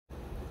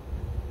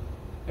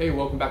Hey,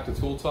 welcome back to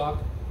Tool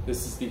Talk.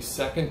 This is the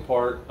second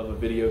part of a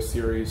video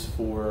series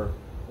for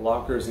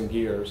lockers and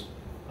gears.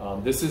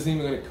 This isn't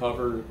even going to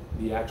cover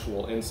the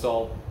actual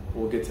install.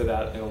 We'll get to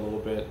that in a little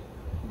bit,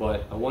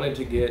 but I wanted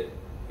to get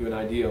you an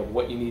idea of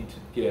what you need to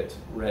get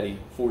ready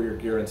for your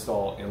gear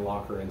install and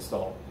locker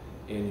install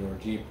in your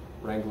Jeep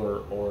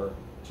Wrangler or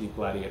Jeep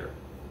Gladiator.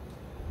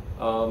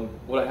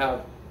 What I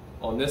have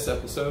on this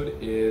episode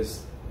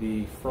is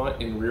the front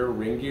and rear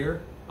ring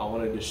gear. I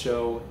wanted to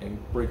show and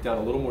break down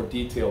a little more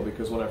detail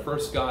because when I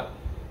first got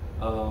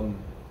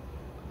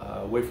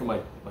away from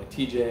my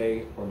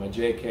TJ or my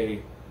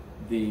JK,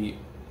 the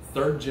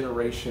third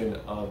generation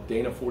of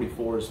Dana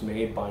 44s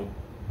made by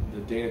the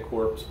Dana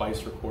Corp,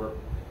 Spicer Corp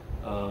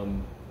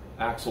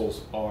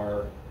axles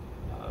are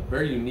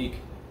very unique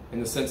in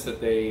the sense that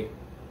they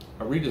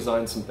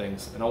redesigned some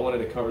things, and I wanted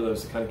to cover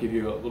those to kind of give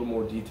you a little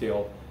more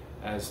detail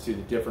as to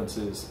the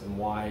differences and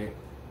why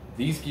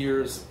these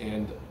gears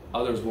and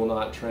others will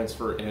not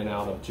transfer in and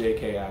out of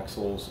JK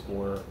axles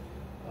or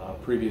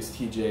previous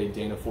TJ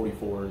Dana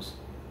 44s.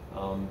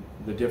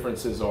 The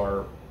differences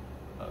are,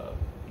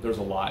 there's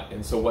a lot,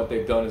 and so what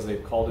they've done is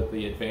they've called it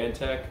the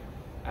Advantek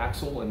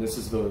axle, and this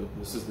is the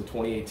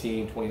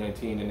 2018,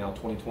 2019, and now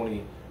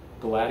 2020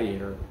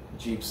 Gladiator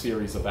Jeep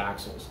series of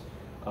axles.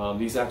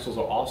 These axles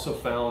are also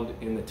found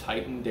in the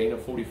Titan Dana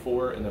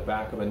 44 in the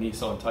back of a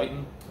Nissan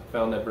Titan. I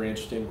found that very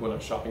interesting when I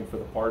was shopping for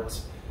the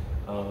parts.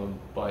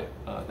 But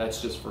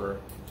that's just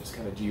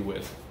kind of gee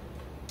whiz.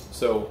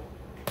 So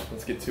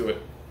let's get to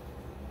it.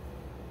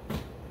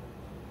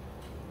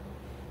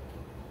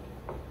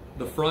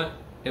 The front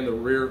and the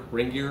rear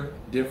ring gear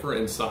differ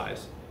in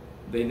size.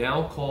 They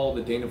now call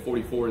the Dana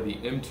 44 the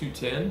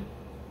M210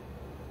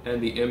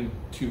 and the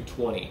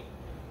M220.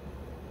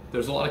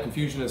 There's a lot of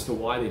confusion as to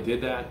why they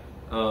did that.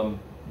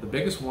 The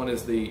biggest one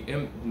is the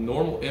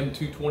normal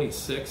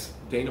M226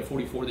 Dana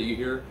 44 that you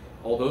hear.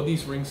 Although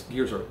these ring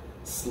gears are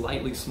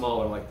slightly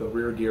smaller, like the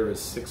rear gear is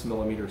 6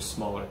 millimeters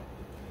smaller,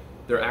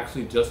 they're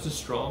actually just as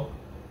strong.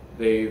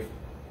 They've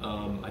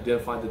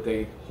identified that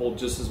they hold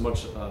just as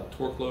much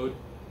torque load,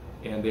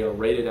 and they are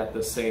rated at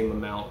the same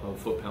amount of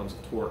foot-pounds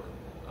of torque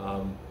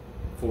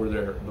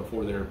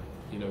before they're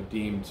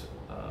deemed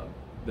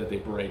that they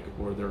break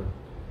or their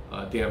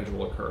damage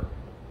will occur.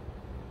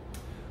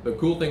 The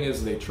cool thing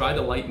is they try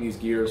to lighten these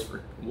gears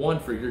for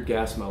your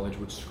gas mileage,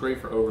 which is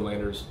great for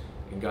overlanders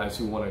and guys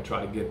who want to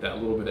try to get that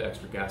little bit of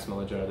extra gas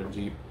mileage out of their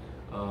Jeep.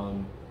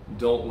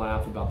 Don't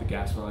laugh about the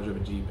gas mileage of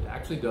a Jeep. It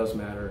actually does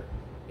matter,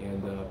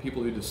 and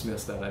people who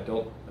dismiss that, I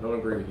don't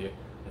agree with you.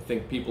 I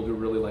think people who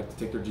really like to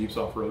take their Jeeps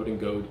off-road and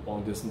go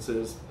long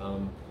distances,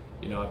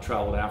 I've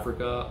traveled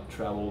Africa, I've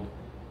traveled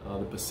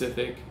the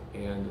Pacific,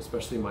 and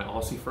especially my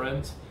Aussie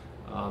friends,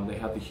 they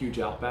have the huge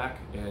Outback,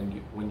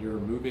 and when you're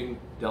moving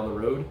down the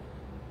road,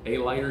 a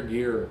lighter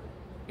gear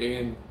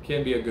can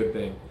be a good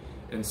thing.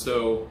 And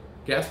so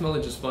gas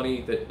mileage is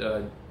funny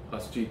that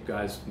us Jeep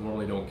guys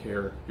normally don't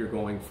care. You're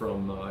going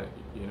from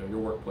your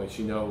workplace,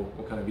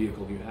 what kind of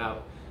vehicle you have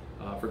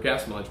for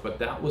gas mileage, but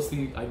that was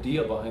the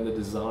idea behind the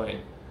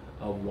design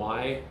of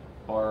why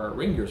our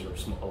ring gears are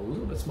a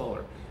little bit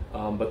smaller.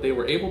 But they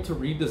were able to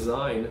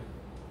redesign,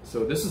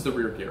 so this is the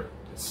rear gear.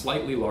 It's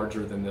slightly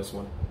larger than this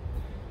one.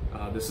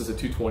 This is a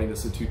 220,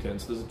 this is a 210,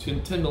 so there's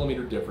a 10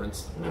 millimeter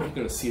difference. I don't know if you're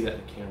gonna see that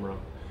in the camera.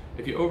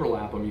 If you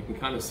overlap them, you can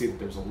kind of see that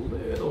there's a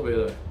little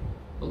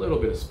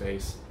bit of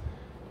space,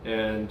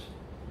 and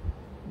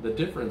the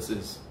difference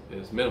is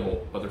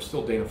minimal, but they're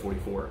still Dana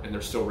 44 and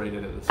they're still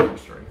rated at the same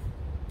strength.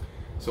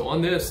 So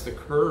on this, the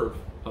curve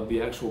of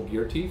the actual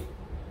gear teeth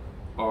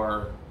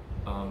are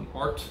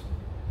arced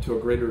to a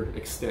greater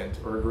extent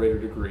or a greater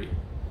degree.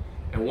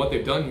 And what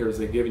they've done here is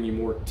they've given you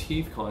more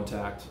teeth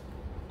contact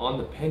on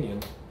the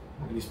pinion,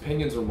 and these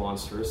pinions are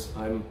monstrous.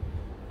 I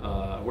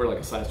wear like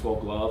a size 12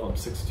 glove. I'm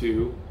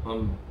 6'2".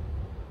 I'm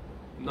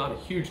not a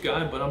huge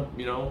guy, but I'm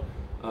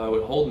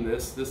with holding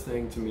this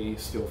thing to me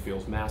still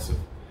feels massive.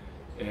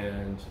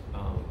 And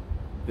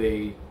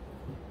they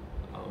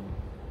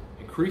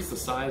increase the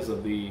size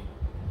of the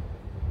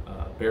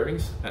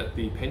bearings at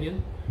the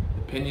pinion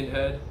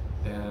head,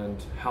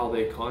 and how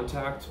they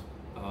contact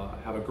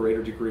have a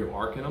greater degree of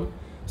arc in them,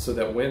 so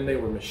that when they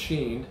were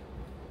machined,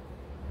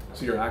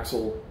 so your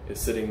axle is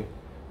sitting,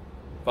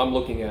 if I'm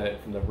looking at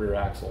it from the rear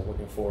axle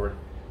looking forward,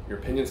 your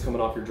pinion's coming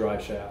off your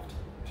drive shaft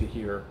to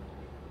here,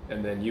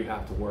 and then you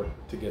have to work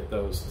to get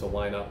those to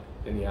line up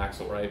in the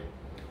axle, right?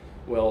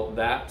 Well,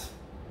 that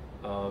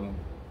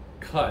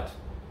cut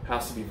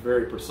has to be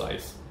very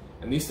precise,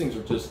 and these things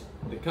are just,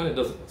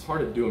 it's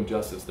hard to do them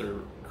justice. They're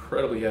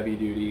incredibly heavy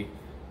duty,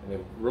 and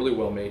they're really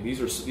well made.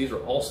 These are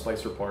all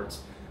Spicer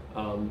parts.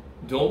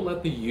 Don't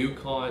let the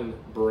Yukon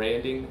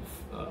branding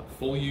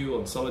fool you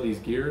on some of these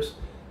gears.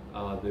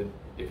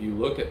 If you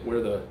look at where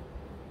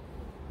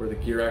the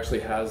gear actually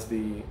has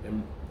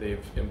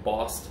they've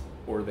embossed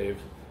or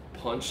they've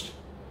punched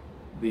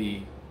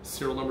the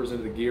serial numbers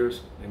into the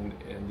gears and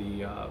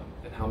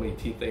how many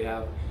teeth they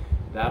have,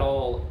 that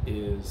all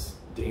is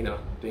Dana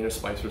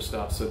Spicer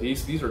stuff. So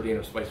these are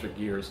Dana Spicer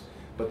gears,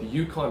 But the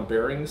Yukon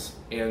bearings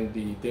and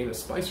the Dana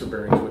Spicer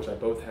bearings, which I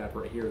both have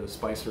right here, the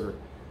Spicer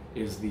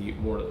is the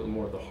more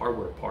of the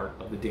hardware part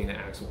of the Dana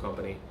Axle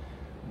Company.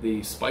 The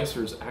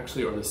Spicers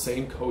actually are the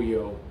same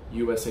Koyo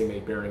USA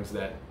made bearings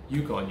that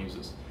Yukon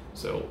uses.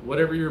 So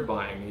whatever you're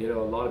buying, you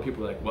know, a lot of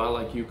people are like, well,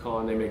 I like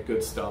Yukon, they make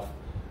good stuff,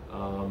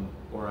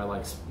 or I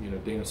like, you know,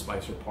 Dana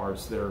Spicer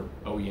parts, they're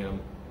OEM.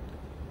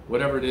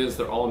 Whatever it is,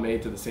 they're all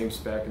made to the same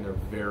spec and they're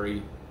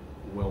very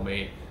well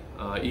made.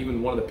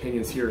 Even one of the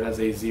pinions here has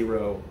a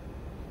 0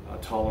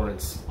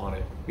 tolerance on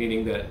it,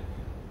 meaning that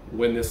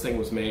when this thing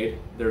was made,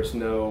 there's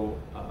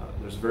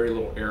very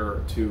little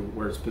error to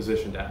where it's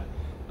positioned at.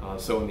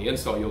 So in the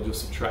install, you'll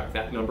just subtract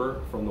that number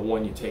from the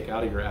one you take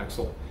out of your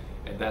axle,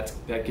 and that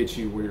gets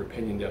you where your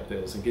pinion depth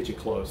is and get you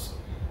close.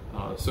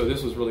 So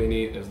this was really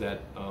neat, is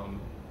that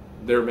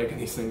they're making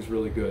these things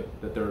really good,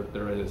 that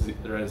they're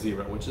at a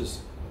 0, which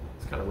is,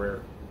 it's kind of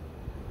rare.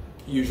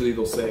 Usually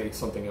they'll say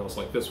something else,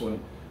 like this one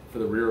for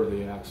the rear of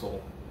the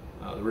axle.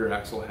 The rear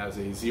axle has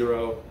a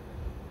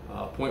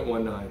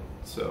 0.19,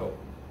 so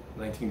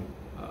 19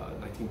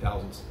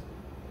 thousandths.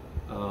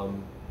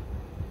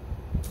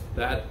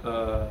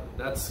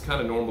 That's kind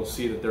of normal to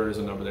see that there is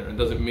a number there. It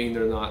doesn't mean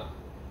they're not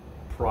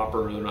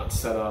proper, or they're not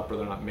set up, or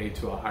they're not made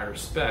to a higher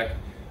spec,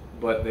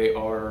 but they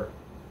are.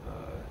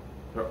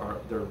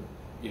 They're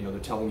you know, they're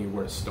telling you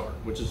where to start,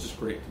 which is just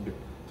great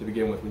to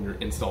begin with when you're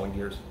installing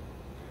gears.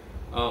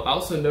 I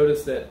also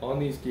noticed that on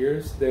these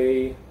gears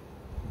they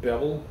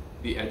bevel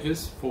the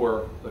edges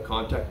for the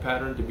contact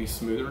pattern to be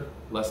smoother,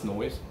 less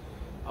noise.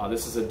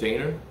 This is a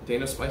Dana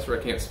Spicer.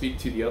 I can't speak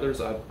to the others.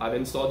 I've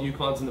installed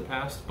Yukons in the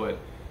past, but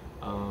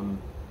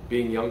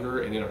being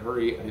younger and in a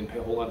hurry, I didn't pay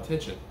a whole lot of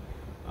attention.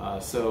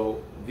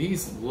 So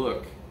these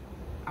look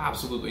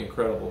absolutely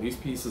incredible. These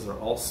pieces are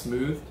all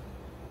smoothed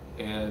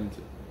and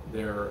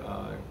they're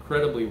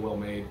incredibly well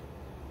made,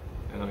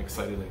 and I'm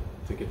excited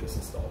to get this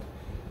installed.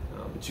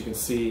 But you can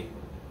see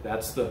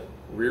that's the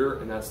rear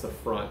and that's the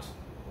front.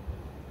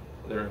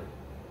 They're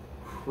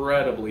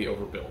incredibly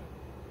overbuilt.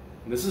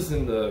 And this is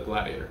in the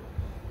Gladiator.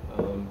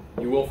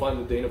 You will find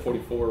the Dana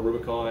 44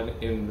 Rubicon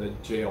in the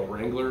JK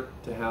Wrangler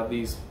to have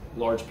these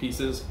large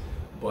pieces,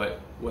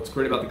 but what's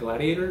great about the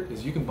Gladiator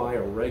is you can buy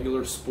a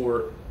regular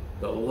sport,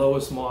 the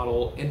lowest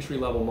model,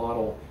 entry-level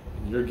model,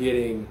 and you're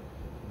getting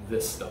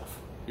this stuff.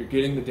 You're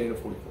getting the Dana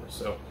 44.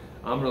 So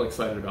I'm really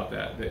excited about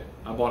that.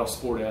 I bought a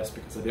Sport S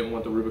because I didn't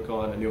want the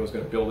Rubicon. I knew I was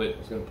going to build it. I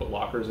was going to put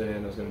lockers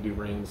in. I was going to do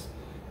rings,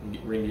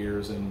 ring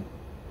gears, and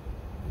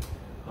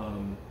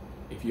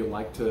if you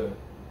like to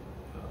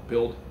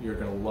build, you're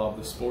going to love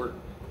the Sport.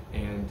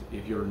 And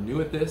if you're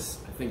new at this,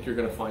 I think you're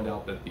going to find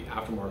out that the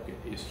aftermarket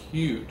is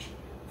huge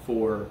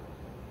for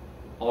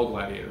all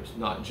Gladiators,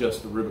 not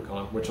just the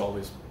Rubicon, which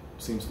always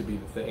seems to be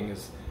the thing.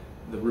 Is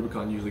the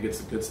Rubicon usually gets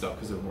the good stuff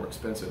because they're more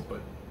expensive.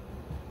 But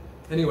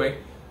anyway,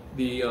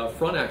 the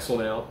front axle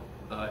now,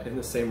 in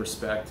the same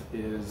respect,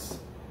 is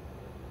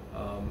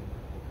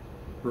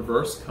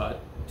reverse cut.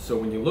 So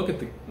when you look at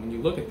these, I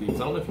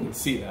don't know if you can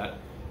see that.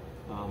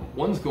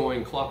 One's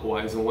going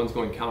clockwise and one's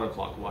going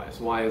counterclockwise.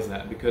 Why is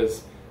that?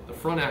 Because the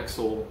front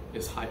axle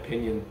is high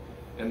pinion,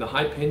 and the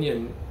high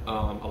pinion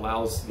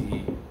allows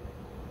the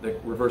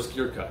reverse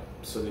gear cut.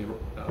 So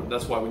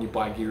that's why when you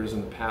buy gears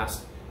in the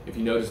past, if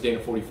you notice Dana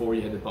 44,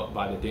 you had to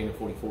buy the Dana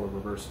 44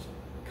 reverse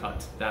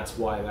cut. That's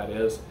why that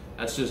is.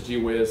 That's just gee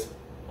whiz.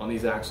 On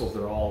these axles,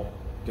 they're all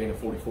Dana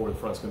 44. The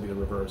front's going to be the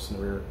reverse, and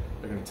the rear,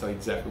 they're going to tell you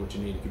exactly what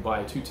you need. If you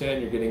buy a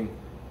 210, you're getting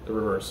the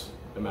reverse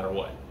no matter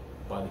what.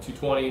 Buy the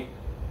 220,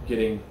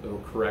 getting the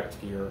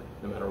correct gear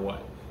no matter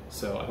what.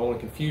 So I don't want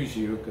to confuse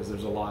you because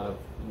there's a lot of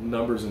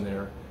numbers in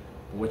there.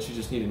 But what you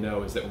just need to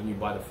know is that when you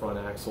buy the front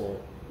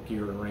axle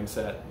gear and ring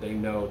set, they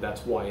know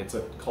that's why it's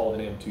called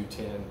an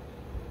M210.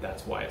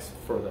 That's why it's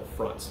for the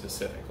front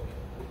specifically.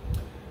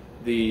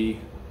 The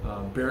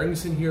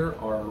bearings in here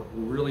are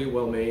really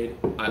well made.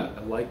 I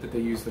like that they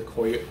use the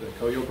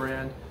Koyo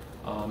brand.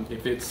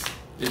 If it's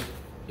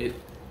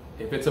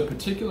a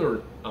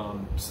particular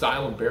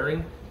style of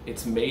bearing,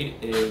 it's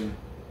made in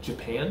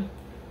Japan,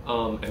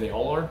 and they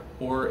all are.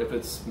 Or if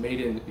it's made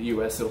in the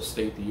U.S., it'll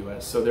state the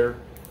U.S. So they're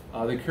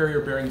the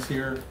carrier bearings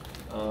here,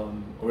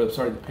 or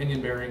sorry, the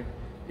pinion bearing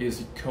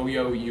is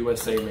Koyo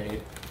USA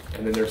made,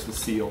 and then there's the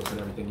seals and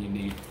everything you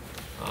need.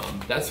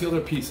 That's the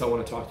other piece I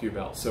want to talk to you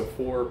about. So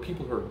for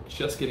people who are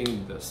just getting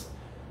into this,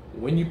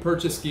 when you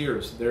purchase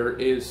gears, there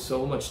is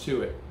so much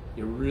to it.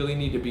 You really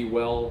need to be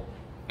well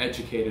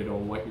educated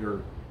on what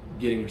you're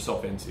getting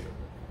yourself into.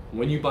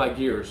 When you buy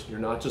gears, you're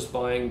not just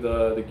buying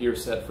the gear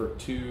set for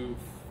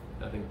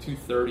I think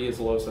 $230 is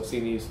the lowest. I've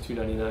seen these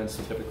 $299 is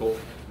typical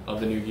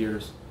of the new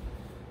gears.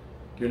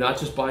 You're not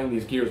just buying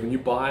these gears. When you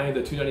buy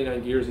the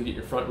 $299 gears, you get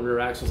your front and rear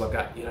axles. I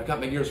got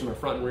my gears for my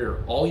front and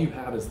rear. All you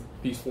have is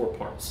these 4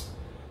 parts.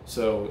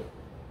 So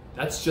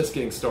that's just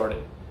getting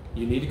started.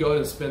 You need to go ahead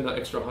and spend the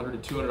extra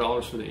 $100 to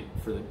 $200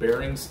 for the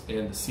bearings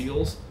and the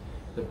seals,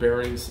 the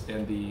bearings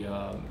and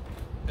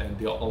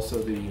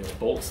also the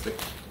bolts, the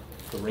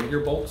ring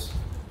gear bolts,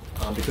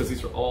 because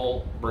these are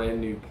all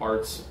brand new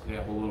parts. They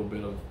have a little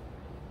bit of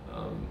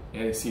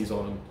anti-seize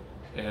on them,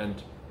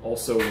 and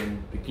Also,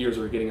 when the gears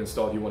are getting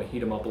installed, you want to heat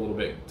them up a little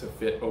bit to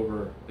fit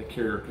over the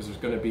carrier, because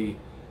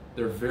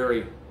they're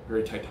very,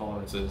 very tight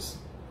tolerances.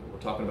 We're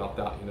talking about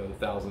that, the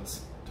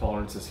thousandths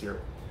tolerances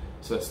here.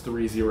 So that's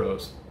 3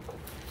 zeros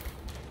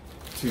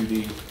to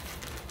the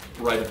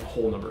right of the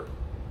whole number.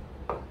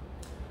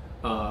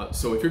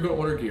 So if you're going to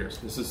order gears,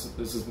 this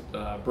is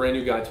brand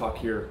new guy talk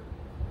here.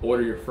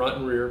 Order your front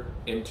and rear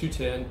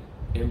M210,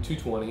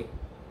 M220,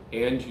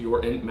 and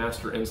your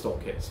master install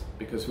kits,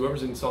 because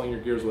whoever's installing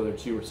your gears, whether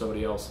it's you or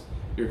somebody else,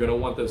 you're going to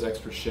want those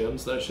extra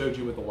shims that I showed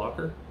you with the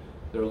locker.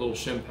 They're little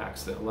shim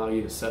packs that allow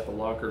you to set the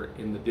locker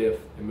in the diff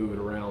and move it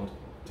around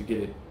to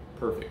get it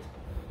perfect.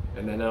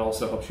 And then that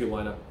also helps you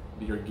line up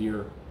your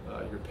gear,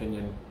 your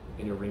pinion,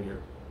 and your ring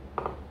gear.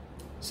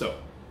 So,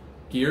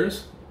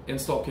 gears,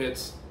 install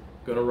kits,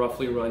 going to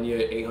roughly run you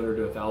 $800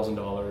 to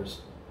 $1,000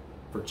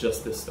 for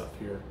just this stuff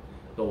here.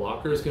 The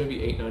locker is going to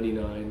be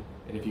 $899,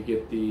 and if you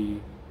get the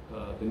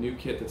new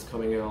kit that's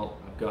coming out,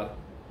 I've got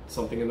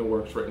something in the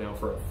works right now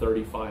for a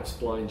 35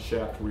 spline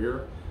shaft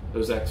rear.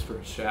 Those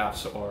extra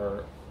shafts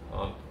are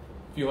a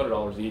few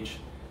 $100s each,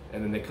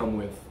 and then they come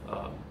with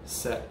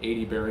set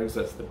 80 bearings.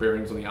 That's the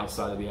bearings on the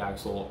outside of the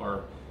axle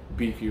are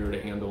beefier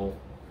to handle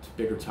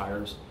bigger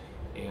tires,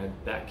 and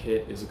that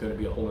kit is going to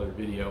be a whole other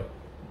video.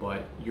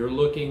 But you're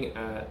looking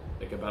at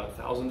like about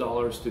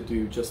 $1,000 to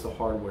do just the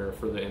hardware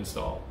for the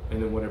install,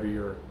 and then whatever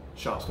your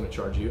shop's going to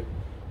charge you.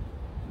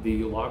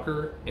 The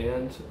locker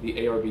and the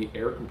ARB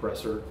air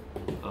compressor,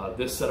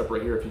 this setup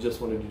right here, if you just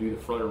wanted to do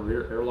the front or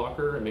rear air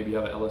locker, and maybe you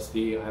have an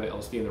LSD, I have an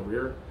LSD in the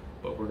rear,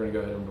 but we're going to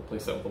go ahead and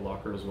replace that with the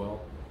locker as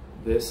well.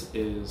 This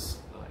is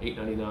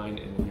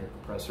 $899, and then your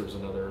compressor is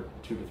another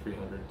 $200 to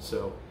 $300.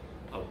 So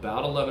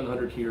about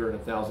 $1,100 here and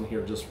 $1,000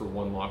 here just for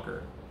one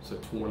locker. So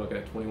we're looking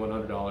at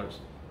 $2,100.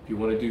 If you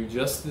want to do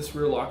just this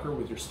rear locker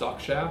with your stock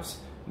shafts,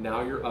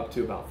 now you're up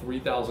to about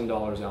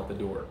 $3,000 out the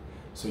door.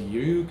 So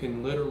you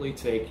can literally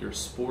take your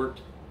sport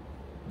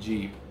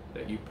Jeep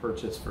that you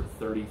purchased for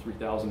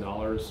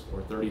 $33,000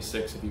 or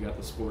 $36,000 if you got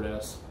the Sport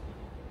S,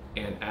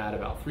 and add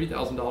about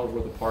 $3,000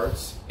 worth of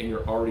parts, and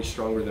you're already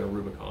stronger than a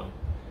Rubicon.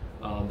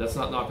 That's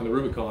not knocking the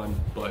Rubicon,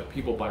 but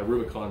people buy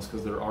Rubicons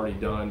because they're already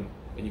done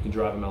and you can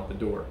drive them out the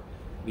door.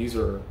 These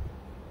are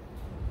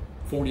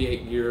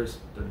 48 gears,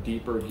 they're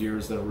deeper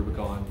gears than a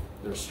Rubicon,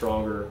 they're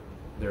stronger,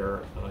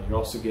 you're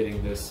also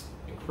getting this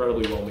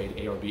incredibly well-made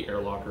ARB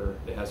air locker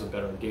that has a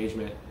better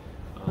engagement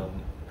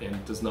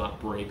and does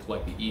not break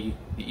like the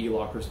E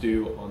lockers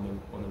do on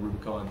the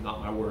Rubicon. Not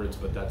my words,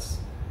 but that's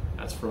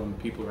from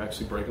people who are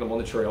actually breaking them on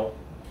the trail.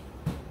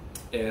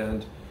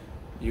 And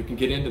you can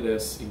get into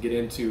this and get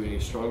into a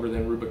stronger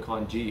than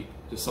Rubicon Jeep.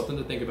 Just something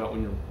to think about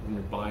when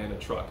you're buying a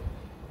truck.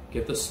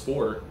 Get the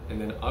Sport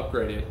and then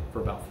upgrade it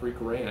for about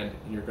 $3,000,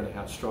 and you're going to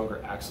have stronger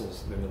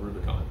axles than the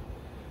Rubicon.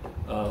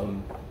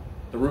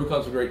 The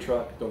Rubicon's a great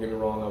truck, don't get me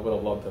wrong, I would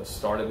have loved to have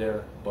started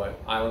there, but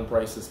island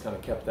prices kind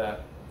of kept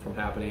that from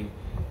happening,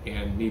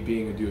 and me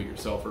being a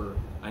do-it-yourselfer,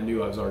 I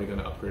knew I was already going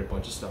to upgrade a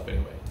bunch of stuff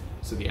anyway.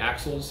 So the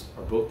axles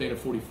are both Dana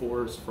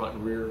 44s, front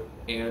and rear,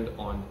 and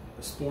on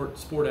the Sport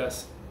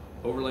S,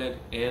 Overland,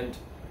 and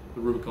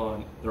the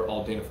Rubicon, they're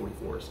all Dana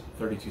 44s,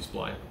 32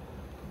 spline.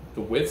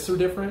 The widths are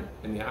different,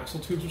 and the axle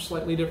tubes are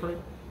slightly different,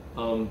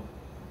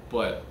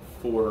 but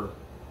for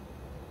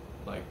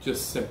like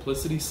just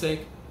simplicity's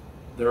sake,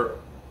 they're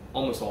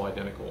almost all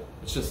identical.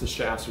 It's just the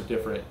shafts are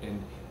different,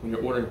 and when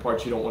you're ordering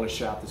parts, you don't want a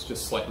shaft that's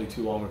just slightly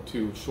too long or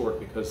too short,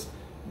 because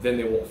then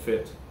they won't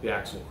fit the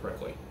axle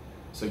correctly.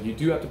 So you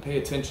do have to pay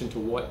attention to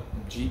what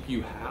Jeep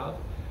you have,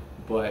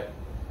 but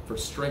for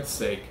strength's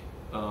sake,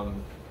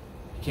 you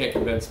can't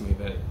convince me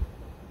that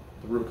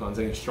the Rubicon's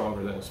any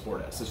stronger than a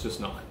Sport S. It's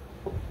just not.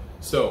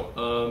 So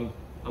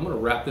I'm going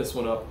to wrap this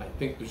one up. I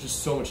think there's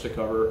just so much to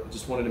cover. I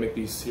just wanted to make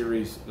these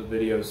series of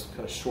videos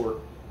kind of short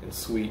and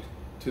sweet,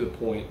 to the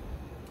point.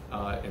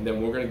 And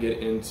then we're going to get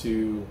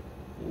into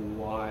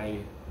why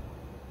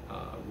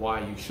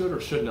you should or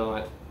should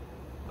not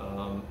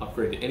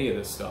upgrade to any of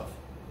this stuff,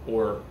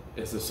 or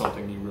is this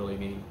something you really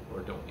need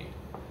or don't need.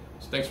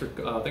 So thanks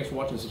for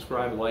watching,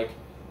 subscribe, like,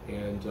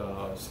 and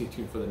stay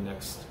tuned for the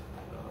next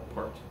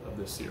part of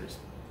this series.